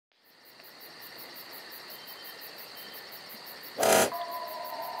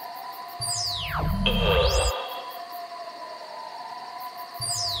Hey,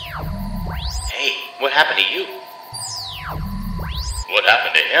 what happened to you? What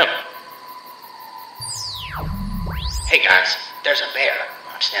happened to him? Hey guys, there's a bear.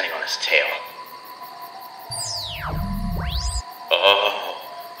 I'm standing on his tail. Oh,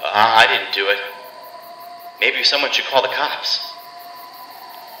 I didn't do it. Maybe someone should call the cops.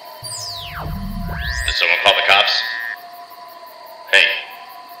 Did someone call the cops? Hey,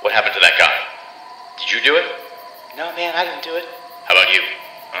 what happened to that guy? Did you do it? No, man, I didn't do it. How about you?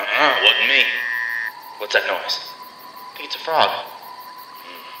 Wasn't me. What's that noise? I think it's a frog.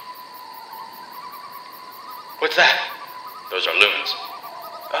 What's that? Those are loons.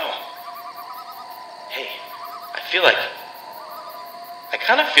 Oh. Hey, I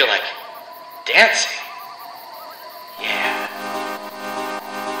kind of feel like dancing. Yeah.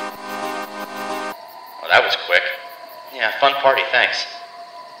 Well, that was quick. Yeah, fun party, thanks.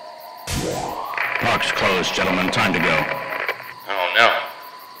 Park's closed, gentlemen. Time to go. Oh, no.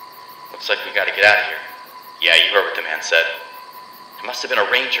 Looks like we gotta get out of here. Yeah, you heard what the man said. It must have been a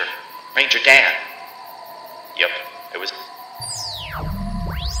ranger. Ranger Dan. Yep, it was...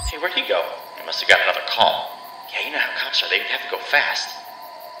 Hey, where'd he go? He must have got another call. Yeah, you know how cops are. They have to go fast.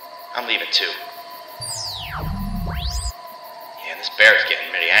 I'm leaving, too. Yeah, this bear's getting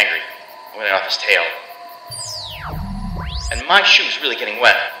pretty angry. I'm getting off his tail. And my shoe's really getting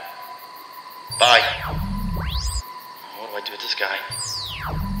wet. Bye. What do I do with this guy?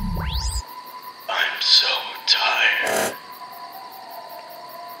 I'm so tired.